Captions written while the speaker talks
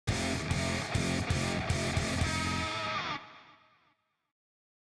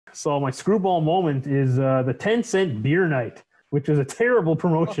So my screwball moment is the 10-cent beer night, which was a terrible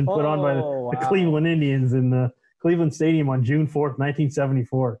promotion put on by the Cleveland Indians in the Cleveland Stadium on June 4th,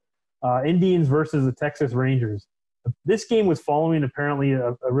 1974. Indians versus the Texas Rangers. This game was following apparently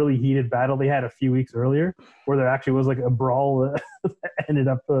a really heated battle they had a few weeks earlier, where there actually was like a brawl that ended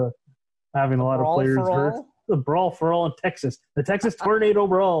up having a lot of players hurt. The brawl for all in Texas. The Texas Tornado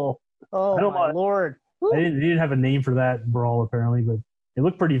Brawl. Oh, my Lord. They didn't have a name for that brawl, apparently, but it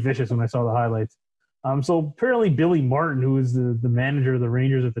looked pretty vicious when I saw the highlights. So apparently Billy Martin, who was the manager of the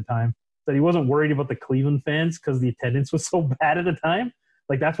Rangers at the time, said he wasn't worried about the Cleveland fans because the attendance was so bad at the time.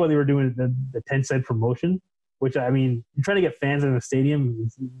 Like, that's why they were doing the 10-cent promotion, which, I mean, you're trying to get fans in the stadium.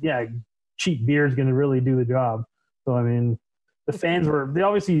 Yeah, cheap beer is going to really do the job. So, I mean, the fans they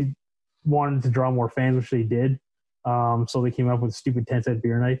obviously wanted to draw more fans, which they did. So they came up with a stupid 10-cent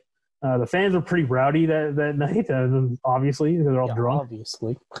beer night. The fans were pretty rowdy that night, obviously, because they're all drunk.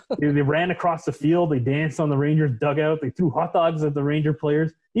 Obviously. They ran across the field. They danced on the Rangers dugout. They threw hot dogs at the Ranger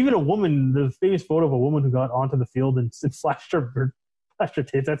players. Even a woman, there's a famous photo of a woman who got onto the field and flashed her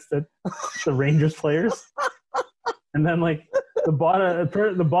tits at the Rangers players. And then, like, the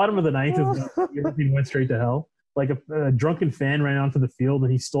bottom of the ninth, everything went straight to hell. Like, a drunken fan ran onto the field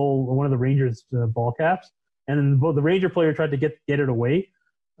and he stole one of the Rangers' ball caps. And then the Ranger player tried to get it away.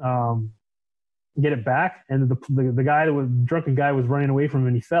 Get it back, and the guy that was drunken guy was running away from him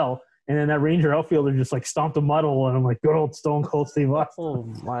and he fell, and then that Ranger outfielder just like stomped a muddle, and I'm like, good old Stone Cold Steve Austin. Oh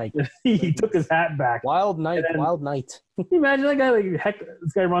my! He took his hat back. Wild night. Can you imagine that guy? Like, heck,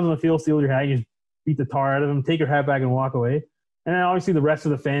 this guy runs on the field, steals your hat, you just beat the tar out of him, take your hat back, and walk away. And then obviously the rest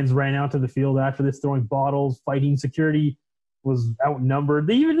of the fans ran out to the field after this, throwing bottles, fighting. Security was outnumbered.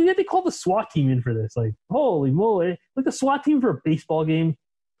 They called the SWAT team in for this. Like, holy moly! Like the SWAT team for a baseball game.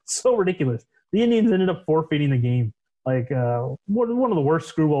 So ridiculous. The Indians ended up forfeiting the game. Like, one of the worst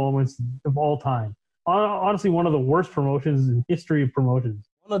screwball moments of all time. Honestly, one of the worst promotions in history of promotions.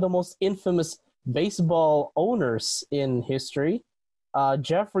 One of the most infamous baseball owners in history,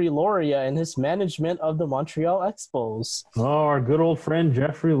 Jeffrey Loria, and his management of the Montreal Expos. Oh, our good old friend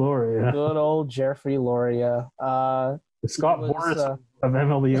Jeffrey Loria. Good old Jeffrey Loria. The Scott Boras of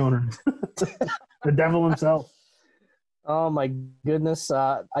MLB owners. The devil himself. Oh my goodness!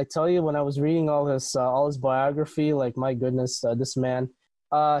 I tell you, when I was reading all his biography, like, my goodness, this man.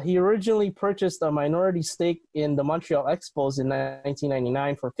 He originally purchased a minority stake in the Montreal Expos in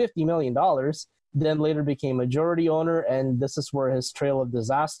 1999 for $50 million. Then later became majority owner, and this is where his trail of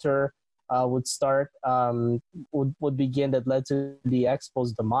disaster would start. Would begin, that led to the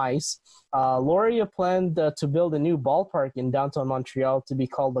Expos' demise. Loria planned to build a new ballpark in downtown Montreal to be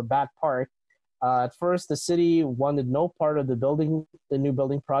called the Bat Park. At first, the city wanted no part of the new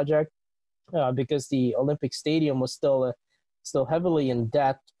building project, because the Olympic Stadium was still heavily in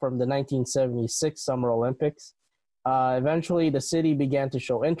debt from the 1976 Summer Olympics. Eventually, the city began to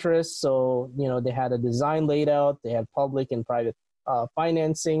show interest, so they had a design laid out, they had public and private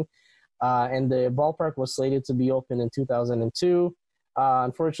financing, and the ballpark was slated to be open in 2002.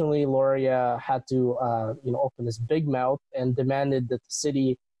 Unfortunately, Loria had to open his big mouth and demanded that the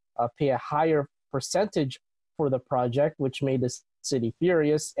city pay a higher percentage for the project, which made the city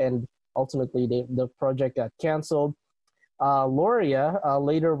furious, and ultimately the project got canceled. Loria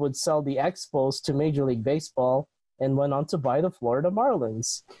later would sell the Expos to Major League Baseball and went on to buy the Florida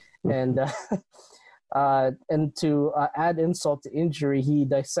Marlins. And to add insult to injury, he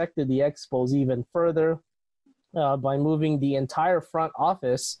dissected the Expos even further by moving the entire front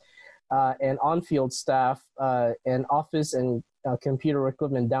office and on-field staff and office and computer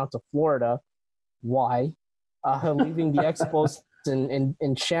equipment down to Florida. Why? Leaving the Expos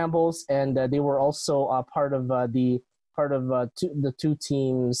in shambles, and they were also part of the two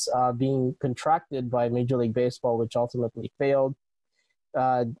teams being contracted by Major League Baseball, which ultimately failed.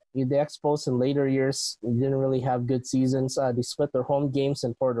 The Expos in later years didn't really have good seasons. They split their home games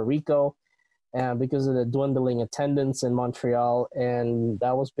in Puerto Rico because of the dwindling attendance in Montreal, and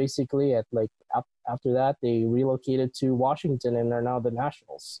that was basically it. Like, after that, they relocated to Washington and are now the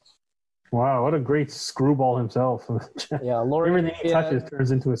Nationals. Wow, what a great screwball himself. Yeah, Loria, everything he touches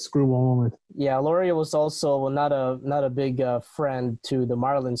turns into a screwball moment. Yeah, Loria was also not a big friend to the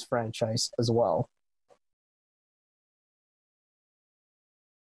Marlins franchise as well.